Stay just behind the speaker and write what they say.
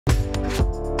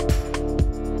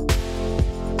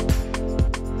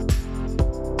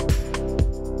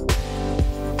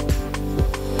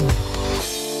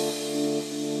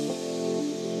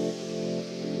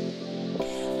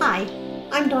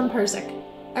Parzych.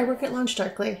 I work at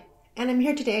LaunchDarkly, and I'm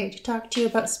here today to talk to you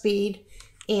about speed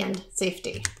and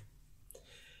safety.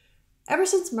 Ever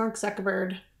since Mark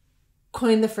Zuckerberg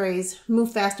coined the phrase,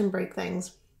 move fast and break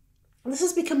things, this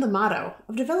has become the motto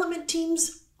of development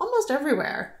teams almost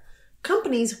everywhere.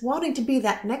 Companies wanting to be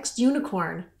that next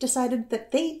unicorn decided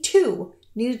that they too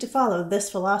needed to follow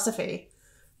this philosophy.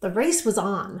 The race was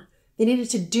on. They needed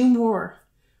to do more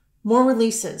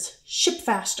releases, ship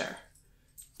faster.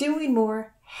 Doing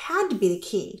more had to be the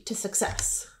key to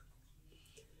success.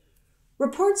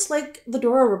 Reports like the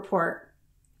Dora report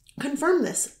confirm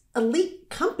this. Elite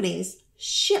companies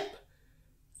ship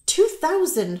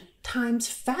 2,000 times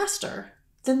faster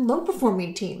than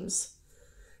low-performing teams.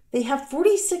 They have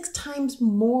 46 times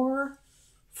more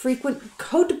frequent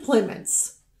code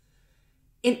deployments.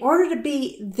 In order to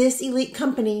be this elite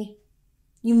company,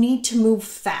 you need to move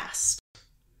fast.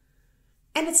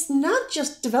 And it's not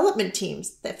just development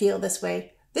teams that feel this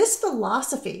way. This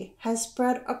philosophy has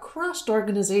spread across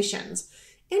organizations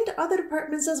into other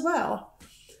departments as well.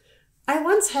 I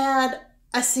once had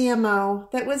a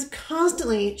CMO that was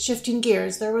constantly shifting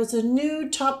gears. There was a new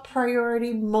top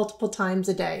priority multiple times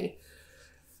a day.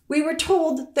 We were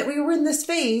told that we were in this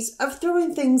phase of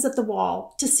throwing things at the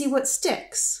wall to see what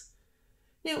sticks.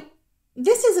 Now,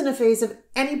 this isn't a phase of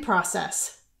any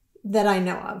process that I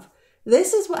know of.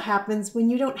 This is what happens when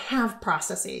you don't have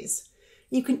processes.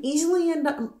 You can easily end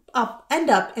up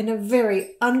in a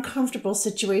very uncomfortable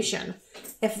situation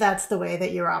if that's the way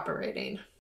that you're operating.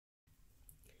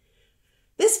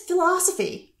 This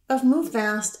philosophy of move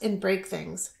fast and break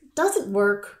things doesn't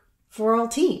work for all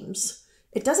teams.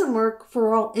 It doesn't work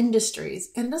for all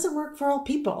industries, and it doesn't work for all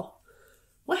people.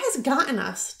 What has gotten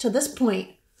us to this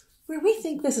point where we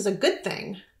think this is a good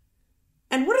thing?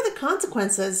 And what are the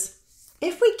consequences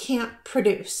if we can't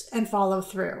produce and follow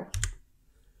through?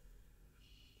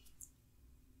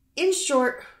 In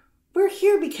short, we're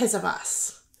here because of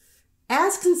us.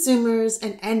 As consumers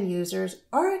and end users,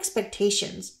 our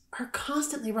expectations are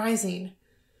constantly rising.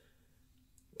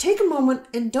 Take a moment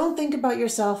and don't think about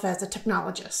yourself as a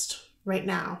technologist right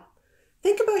now.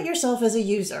 Think about yourself as a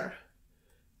user.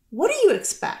 What do you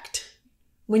expect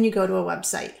when you go to a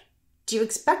website? Do you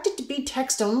expect it to be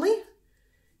text only?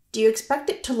 Do you expect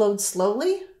it to load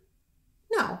slowly?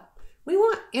 No, we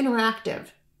want interactive,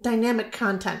 dynamic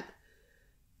content.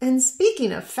 And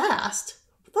speaking of fast,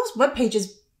 those web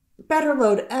pages better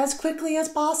load as quickly as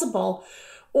possible,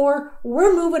 or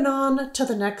we're moving on to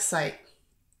the next site.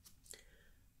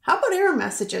 How about error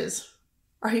messages?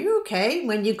 Are you okay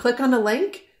when you click on a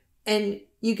link and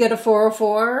you get a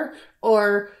 404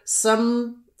 or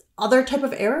some other type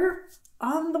of error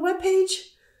on the web page?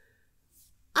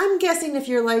 I'm guessing if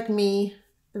you're like me,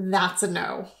 that's a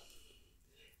no.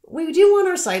 We do want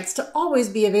our sites to always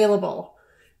be available.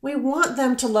 We want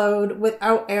them to load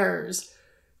without errors.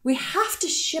 We have to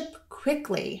ship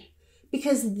quickly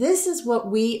because this is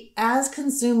what we as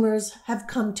consumers have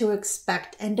come to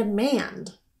expect and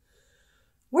demand.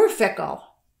 We're fickle.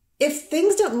 If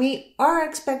things don't meet our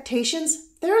expectations,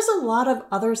 there's a lot of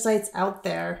other sites out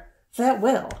there that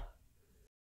will.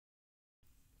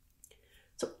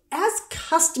 As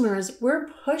customers, we're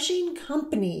pushing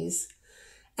companies,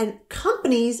 and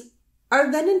companies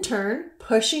are then in turn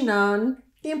pushing on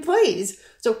the employees.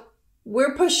 So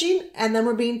we're pushing and then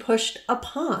we're being pushed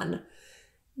upon.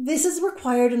 This is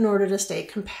required in order to stay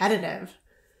competitive.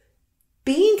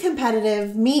 Being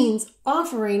competitive means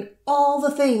offering all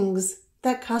the things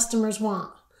that customers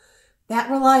want. That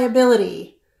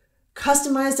reliability,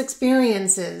 customized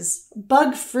experiences,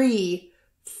 bug-free,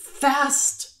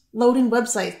 fast loading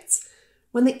websites.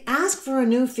 When they ask for a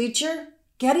new feature,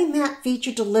 getting that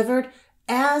feature delivered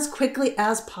as quickly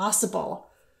as possible.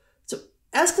 So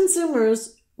as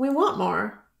consumers, we want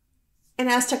more. And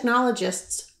as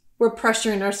technologists, we're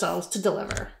pressuring ourselves to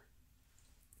deliver.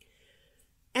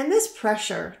 And this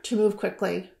pressure to move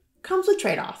quickly comes with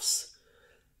trade-offs.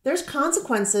 There's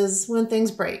consequences when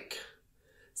things break.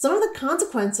 Some of the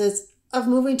consequences of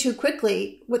moving too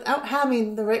quickly without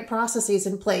having the right processes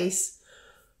in place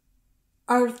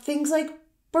are things like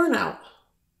burnout,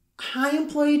 high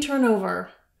employee turnover,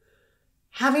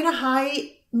 having a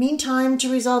high mean time to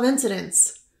resolve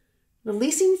incidents,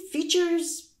 releasing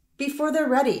features before they're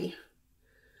ready,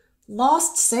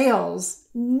 lost sales.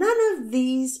 None of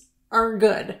these are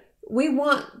good. We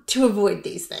want to avoid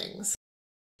these things.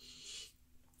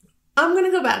 I'm going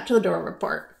to go back to the Dora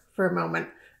report for a moment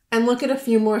and look at a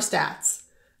few more stats.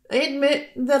 I admit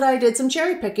that I did some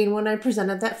cherry picking when I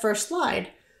presented that first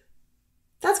slide.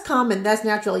 That's common, that's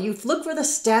natural. You look for the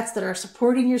stats that are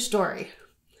supporting your story.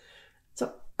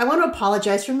 So I want to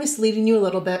apologize for misleading you a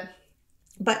little bit,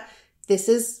 but this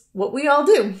is what we all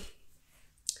do.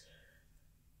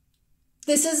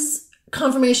 This is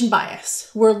confirmation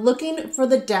bias. We're looking for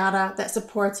the data that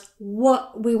supports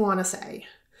what we want to say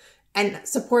and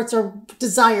supports our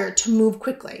desire to move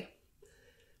quickly.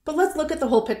 But let's look at the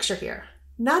whole picture here.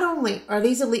 Not only are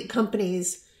these elite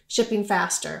companies shipping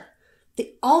faster,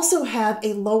 they also have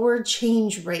a lower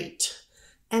change rate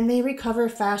and they recover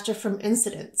faster from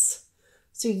incidents.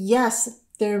 So yes,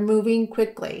 they're moving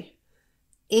quickly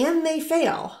and they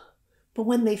fail. But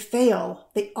when they fail,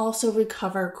 they also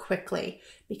recover quickly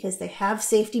because they have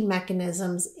safety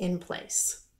mechanisms in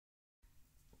place.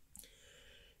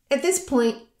 At this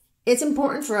point, it's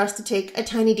important for us to take a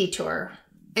tiny detour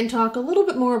and talk a little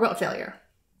bit more about failure.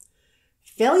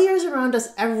 Failure is around us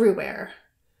everywhere,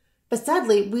 but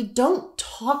sadly, we don't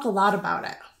talk a lot about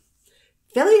it.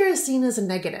 Failure is seen as a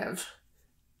negative.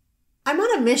 I'm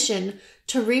on a mission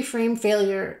to reframe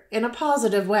failure in a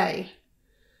positive way.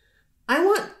 I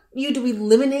want you to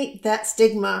eliminate that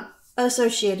stigma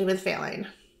associated with failing.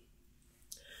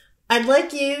 I'd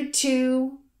like you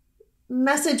to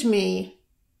message me,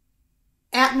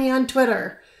 at me on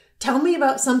Twitter. Tell me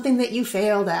about something that you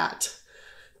failed at.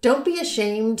 Don't be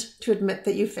ashamed to admit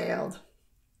that you failed.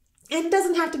 And it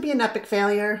doesn't have to be an epic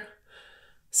failure.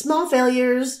 Small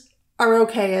failures are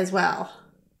okay as well.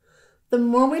 The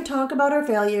more we talk about our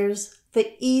failures,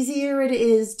 the easier it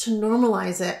is to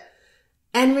normalize it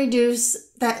and reduce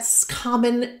that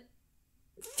common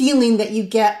feeling that you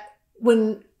get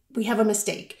when we have a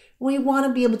mistake. We want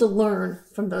to be able to learn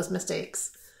from those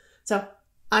mistakes. So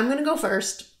I'm going to go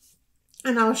first,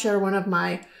 and I'll share one of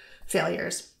my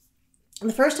failures.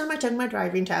 The first time I took my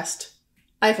driving test,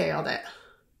 I failed it.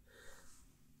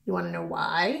 You want to know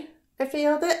why I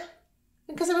failed it?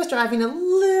 Because I was driving a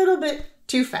little bit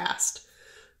too fast.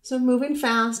 So moving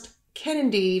fast can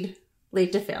indeed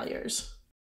lead to failures.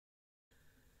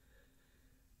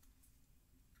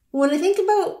 When I think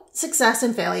about success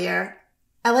and failure,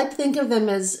 I like to think of them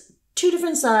as two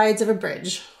different sides of a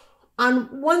bridge.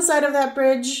 On one side of that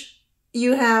bridge,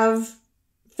 you have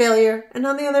failure, and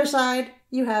on the other side,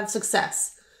 you have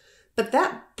success. But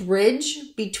that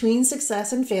bridge between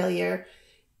success and failure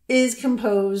is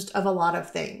composed of a lot of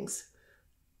things.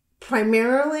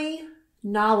 Primarily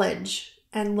knowledge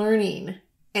and learning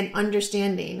and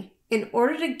understanding. In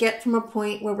order to get from a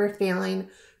point where we're failing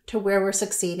to where we're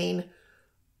succeeding,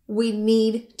 we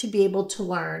need to be able to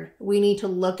learn. We need to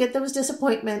look at those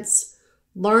disappointments,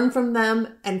 learn from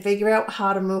them, and figure out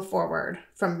how to move forward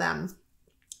from them.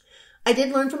 I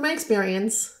did learn from my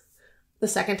experience. The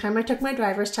second time I took my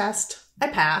driver's test, I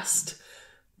passed.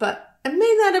 But I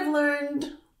may not have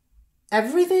learned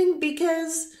everything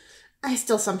because I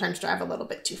still sometimes drive a little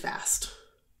bit too fast.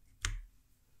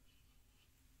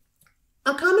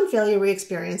 A common failure we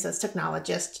experience as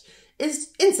technologists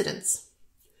is incidents.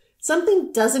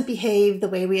 Something doesn't behave the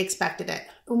way we expected it,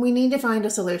 and we need to find a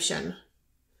solution.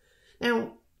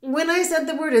 Now, when I said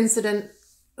the word incident,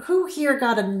 who here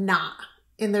got a knot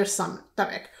in their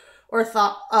stomach or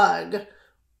thought, ugh?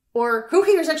 Or who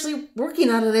here is actually working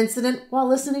on an incident while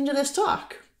listening to this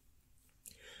talk?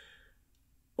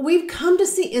 We've come to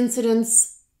see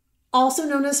incidents, also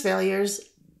known as failures,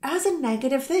 as a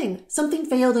negative thing. Something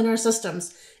failed in our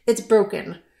systems. It's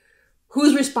broken.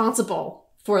 Who's responsible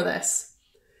for this?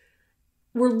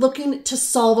 We're looking to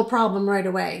solve a problem right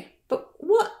away. But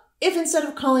what if instead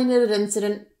of calling it an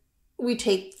incident, we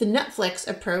take the Netflix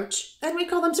approach and we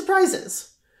call them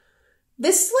surprises?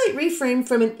 This slight reframe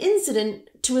from an incident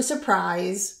to a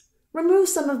surprise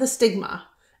removes some of the stigma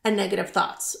and negative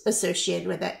thoughts associated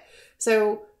with it.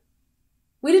 So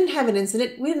we didn't have an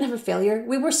incident. We didn't have a failure.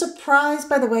 We were surprised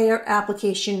by the way our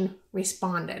application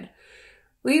responded.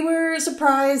 We were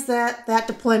surprised that that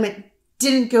deployment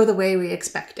didn't go the way we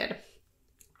expected.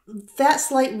 That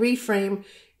slight reframe,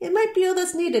 it might be all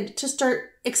that's needed to start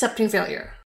accepting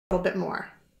failure a little bit more.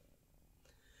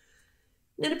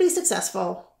 Now, to be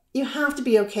successful, you have to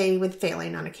be okay with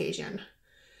failing on occasion.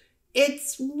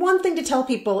 It's one thing to tell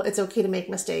people it's okay to make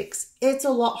mistakes. It's a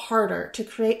lot harder to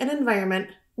create an environment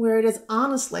where it is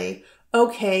honestly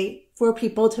okay for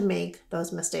people to make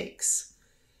those mistakes.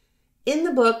 In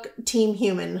the book Team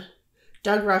Human,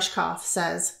 Doug Rushkoff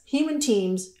says human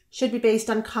teams should be based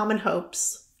on common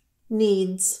hopes,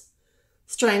 needs,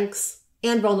 strengths,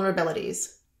 and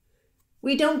vulnerabilities.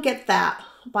 We don't get that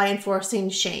by enforcing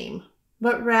shame,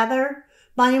 but rather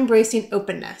by embracing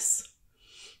openness.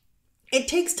 It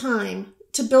takes time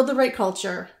to build the right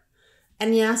culture,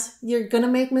 and yes, you're going to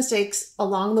make mistakes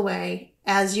along the way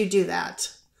as you do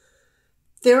that.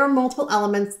 There are multiple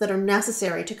elements that are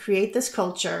necessary to create this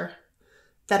culture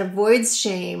that avoids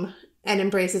shame and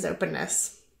embraces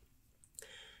openness.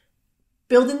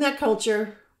 Building that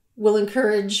culture will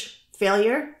encourage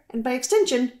failure, and by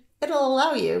extension, it'll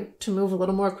allow you to move a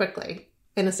little more quickly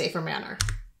in a safer manner.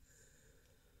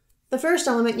 The first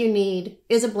element you need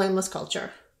is a blameless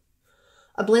culture.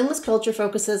 A blameless culture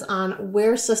focuses on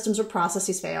where systems or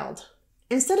processes failed.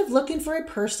 Instead of looking for a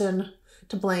person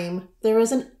to blame, there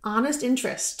is an honest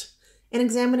interest in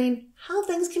examining how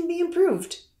things can be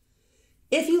improved.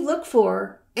 If you look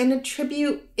for and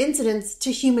attribute incidents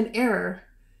to human error,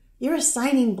 you're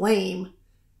assigning blame.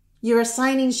 You're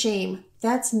assigning shame.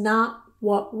 That's not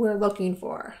what we're looking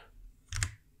for.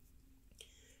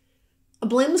 A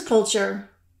blameless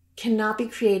culture cannot be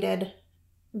created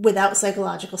without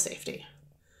psychological safety.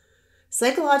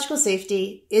 Psychological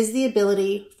safety is the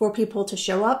ability for people to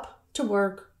show up to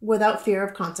work without fear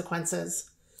of consequences.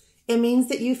 It means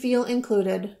that you feel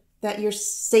included, that you're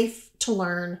safe to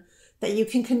learn, that you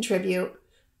can contribute.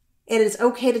 It is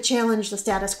okay to challenge the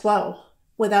status quo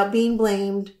without being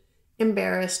blamed,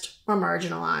 embarrassed, or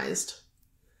marginalized.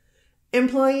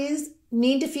 Employees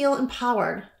need to feel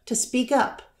empowered to speak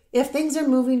up if things are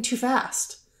moving too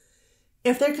fast.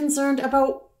 If they're concerned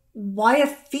about why a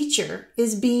feature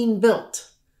is being built,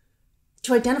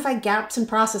 to identify gaps in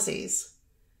processes,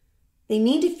 they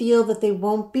need to feel that they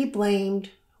won't be blamed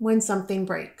when something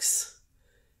breaks.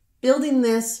 Building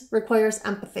this requires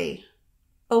empathy,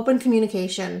 open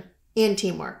communication, and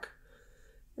teamwork.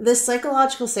 This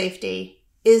psychological safety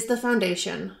is the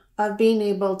foundation of being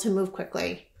able to move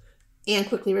quickly and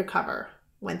quickly recover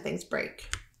when things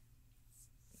break.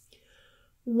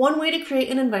 One way to create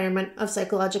an environment of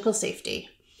psychological safety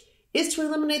is to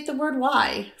eliminate the word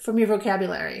why from your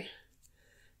vocabulary.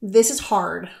 This is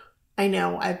hard. I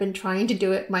know, I've been trying to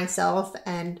do it myself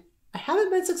and I haven't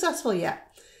been successful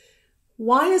yet.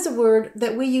 Why is a word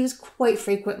that we use quite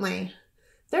frequently.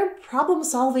 There are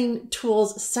problem-solving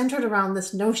tools centered around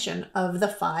this notion of the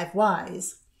 5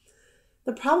 whys.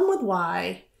 The problem with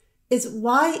why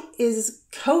is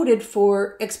coded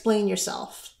for explain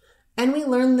yourself. And we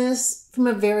learn this from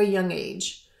a very young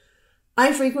age.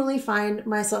 I frequently find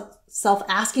myself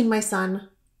asking my son,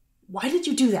 why did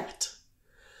you do that?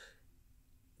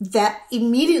 That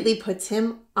immediately puts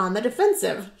him on the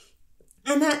defensive.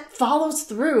 And that follows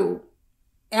through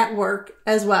at work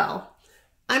as well.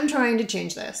 I'm trying to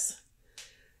change this.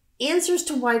 Answers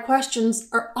to why questions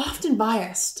are often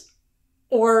biased,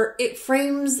 or it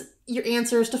frames your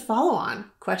answers to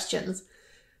follow-on questions.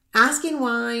 Asking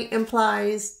why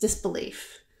implies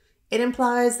disbelief. It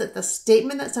implies that the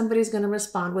statement that somebody's going to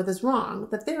respond with is wrong,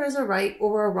 that there is a right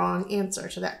or a wrong answer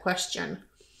to that question.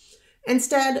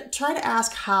 Instead, try to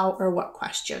ask how or what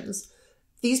questions.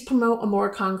 These promote a more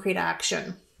concrete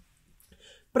action.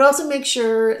 But also make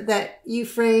sure that you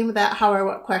frame that how or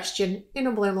what question in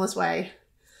a blameless way.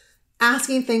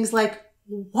 Asking things like,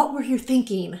 what were you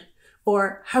thinking?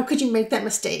 Or how could you make that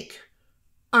mistake?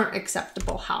 Aren't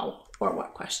acceptable how or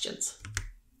what questions.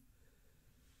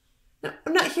 Now,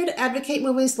 I'm not here to advocate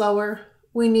moving slower.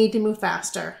 We need to move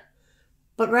faster.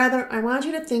 But rather, I want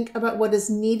you to think about what is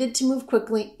needed to move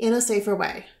quickly in a safer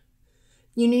way.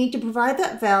 You need to provide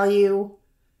that value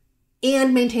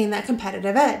and maintain that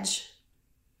competitive edge.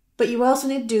 But you also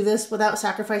need to do this without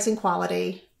sacrificing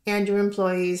quality and your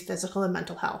employees' physical and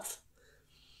mental health.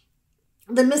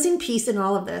 The missing piece in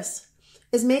all of this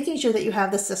is making sure that you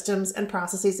have the systems and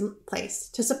processes in place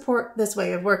to support this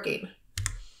way of working.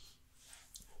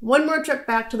 One more trip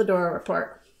back to the Dora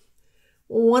report.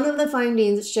 One of the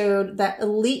findings showed that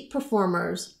elite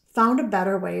performers found a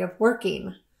better way of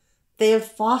working. They have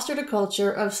fostered a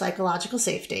culture of psychological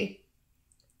safety,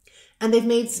 and they've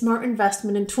made smart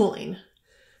investment in tooling.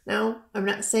 Now, I'm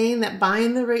not saying that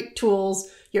buying the right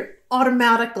tools, you're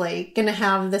automatically going to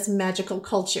have this magical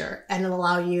culture and it'll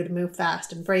allow you to move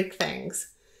fast and break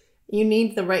things. You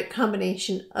need the right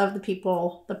combination of the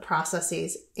people, the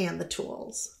processes, and the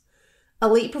tools.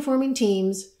 Elite performing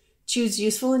teams choose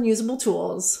useful and usable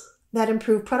tools that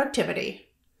improve productivity.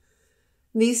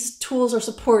 These tools are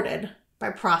supported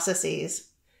by processes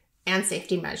and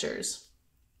safety measures.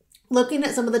 Looking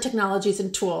at some of the technologies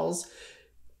and tools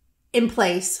in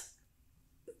place,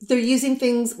 they're using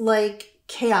things like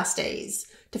chaos days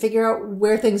to figure out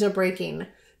where things are breaking.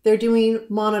 They're doing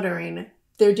monitoring.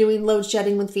 They're doing load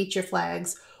shedding with feature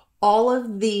flags. All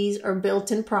of these are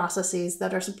built-in processes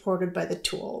that are supported by the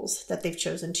tools that they've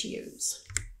chosen to use.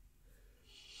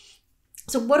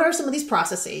 So what are some of these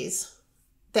processes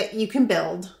that you can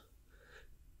build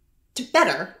to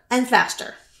better and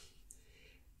faster?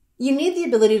 You need the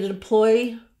ability to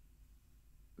deploy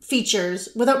features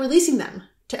without releasing them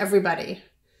to everybody.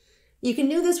 You can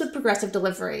do this with progressive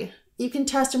delivery. You can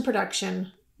test in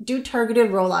production, do targeted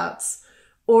rollouts,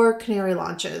 or canary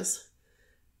launches.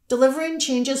 Delivering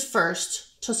changes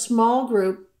first to small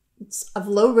groups of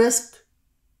low-risk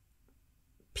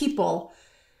people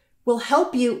will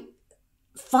help you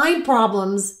find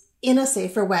problems in a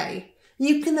safer way.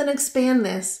 You can then expand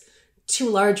this to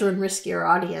larger and riskier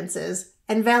audiences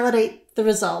and validate the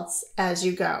results as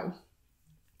you go.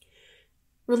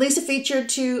 Release a feature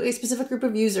to a specific group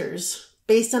of users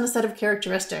based on a set of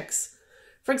characteristics.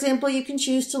 For example, you can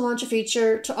choose to launch a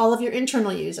feature to all of your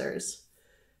internal users,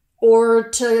 or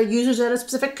to users at a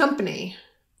specific company,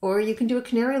 or you can do a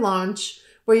canary launch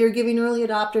where you're giving early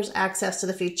adopters access to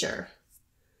the feature.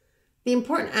 The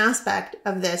important aspect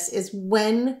of this is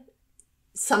when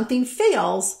something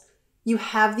fails, you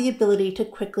have the ability to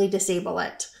quickly disable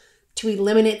it to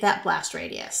eliminate that blast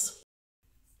radius.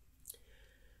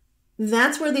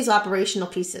 That's where these operational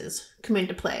pieces come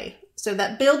into play. So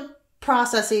that build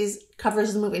processes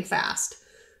covers moving fast,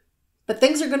 but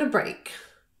things are going to break.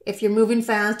 If you're moving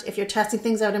fast, if you're testing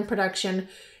things out in production,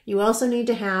 you also need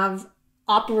to have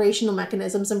operational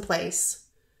mechanisms in place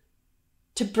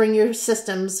to bring your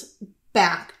systems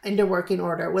back into working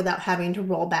order without having to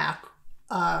roll back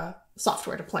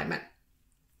software deployment.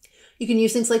 You can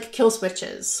use things like kill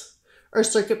switches or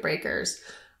circuit breakers,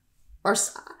 or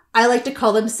I like to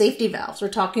call them safety valves. We're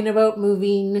talking about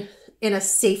moving in a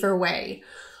safer way.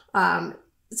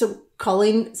 So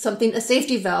calling something a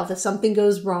safety valve, if something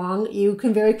goes wrong, you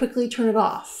can very quickly turn it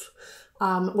off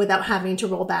without having to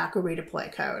roll back or redeploy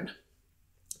code.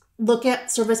 Look at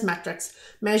service metrics.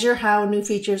 Measure how new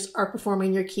features are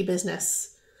performing your key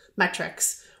business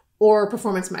metrics or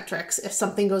performance metrics. If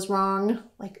something goes wrong,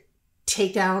 like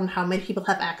take down how many people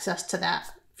have access to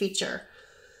that feature.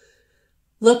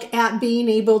 Look at being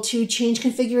able to change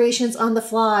configurations on the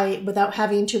fly without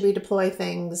having to redeploy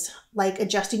things, like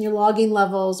adjusting your logging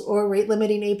levels or rate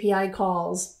limiting API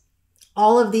calls.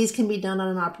 All of these can be done on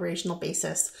an operational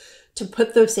basis to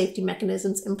put those safety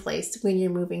mechanisms in place when you're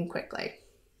moving quickly.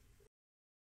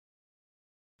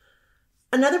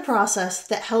 Another process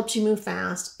that helps you move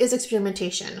fast is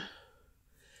experimentation.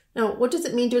 Now, what does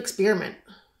it mean to experiment?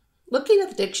 Looking at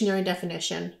the dictionary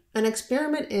definition, an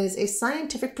experiment is a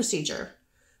scientific procedure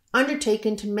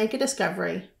undertaken to make a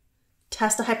discovery,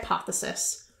 test a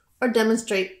hypothesis, or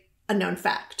demonstrate a known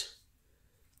fact.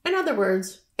 In other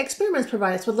words, experiments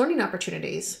provide us with learning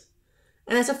opportunities.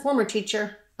 And as a former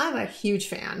teacher, I'm a huge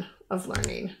fan of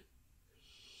learning.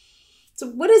 So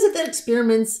what is it that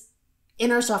experiments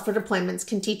in our software deployments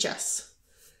can teach us?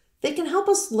 They can help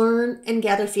us learn and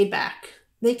gather feedback.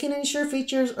 They can ensure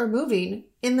features are moving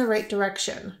in the right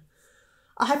direction.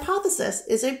 A hypothesis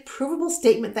is a provable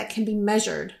statement that can be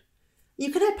measured.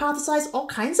 You can hypothesize all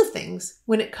kinds of things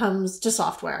when it comes to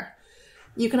software.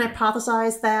 You can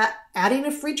hypothesize that adding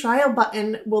a free trial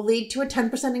button will lead to a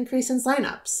 10% increase in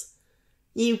signups.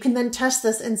 You can then test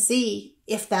this and see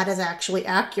if that is actually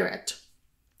accurate.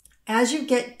 As you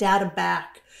get data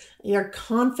back, you're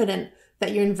confident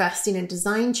that you're investing in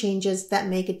design changes that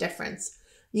make a difference.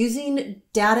 Using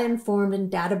data-informed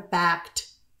and data-backed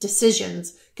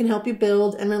decisions can help you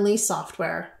build and release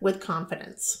software with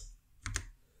confidence.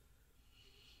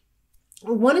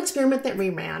 One experiment that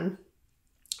we ran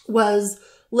was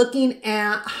looking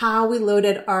at how we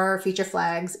loaded our feature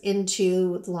flags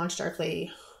into the Launch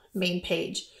Darkly main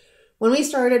page. When we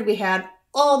started, we had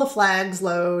all the flags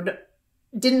load,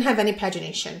 didn't have any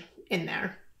pagination in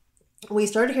there. We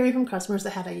started hearing from customers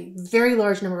that had a very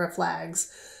large number of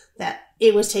flags that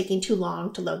it was taking too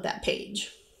long to load that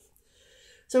page.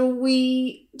 So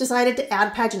we decided to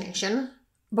add pagination,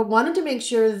 but wanted to make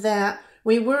sure that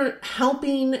we weren't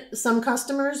helping some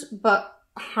customers, but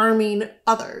harming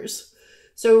others.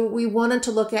 So we wanted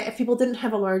to look at if people didn't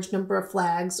have a large number of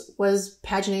flags, was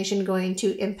pagination going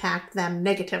to impact them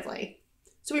negatively?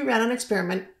 So we ran an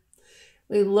experiment.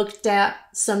 We looked at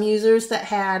some users that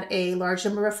had a large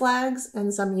number of flags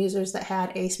and some users that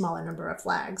had a smaller number of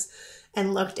flags,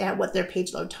 and looked at what their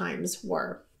page load times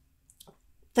were.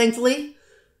 Thankfully,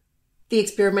 the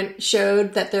experiment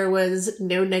showed that there was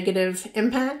no negative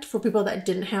impact for people that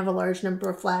didn't have a large number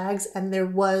of flags, and there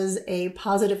was a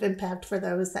positive impact for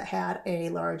those that had a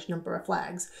large number of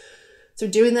flags. So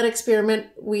doing that experiment,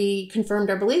 we confirmed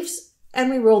our beliefs and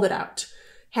we rolled it out.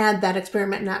 Had that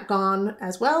experiment not gone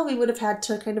as well, we would have had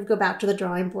to kind of go back to the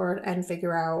drawing board and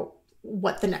figure out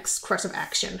what the next course of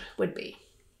action would be.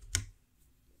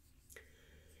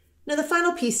 Now, the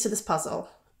final piece to this puzzle,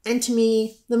 and to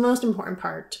me, the most important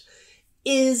part,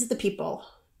 is the people.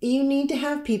 You need to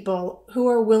have people who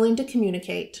are willing to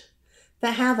communicate,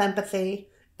 that have empathy,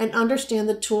 and understand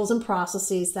the tools and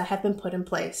processes that have been put in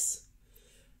place.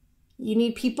 You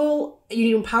need to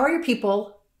empower your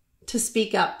people to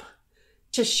speak up.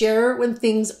 to share when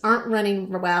things aren't running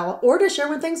well or to share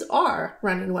when things are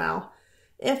running well.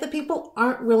 If the people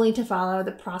aren't willing to follow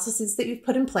the processes that you've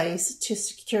put in place to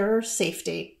secure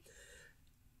safety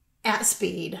at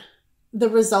speed, the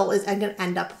result is going to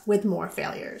end up with more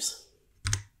failures.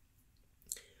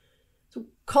 So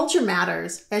culture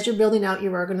matters as you're building out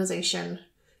your organization.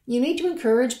 You need to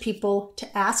encourage people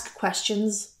to ask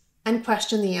questions and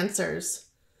question the answers.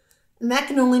 And that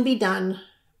can only be done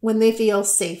when they feel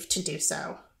safe to do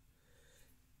so.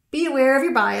 Be aware of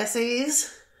your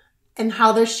biases and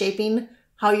how they're shaping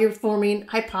how you're forming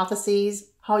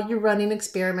hypotheses, how you're running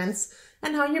experiments,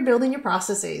 and how you're building your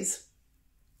processes.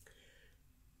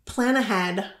 Plan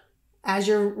ahead as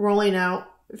you're rolling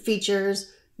out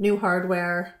features, new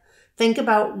hardware. Think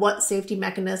about what safety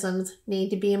mechanisms need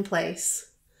to be in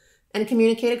place and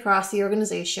communicate across the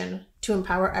organization to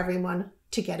empower everyone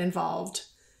to get involved.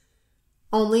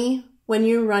 Only when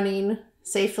you're running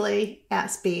safely at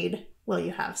speed will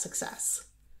you have success.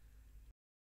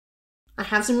 I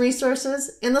have some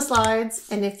resources in the slides,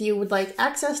 and if you would like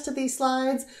access to these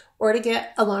slides or to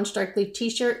get a Launch Darkly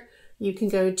t-shirt, you can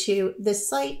go to this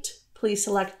site. Please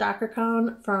select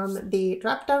DockerCon from the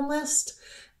drop-down list,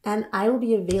 and I will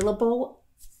be available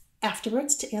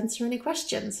afterwards to answer any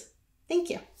questions.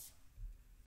 Thank you.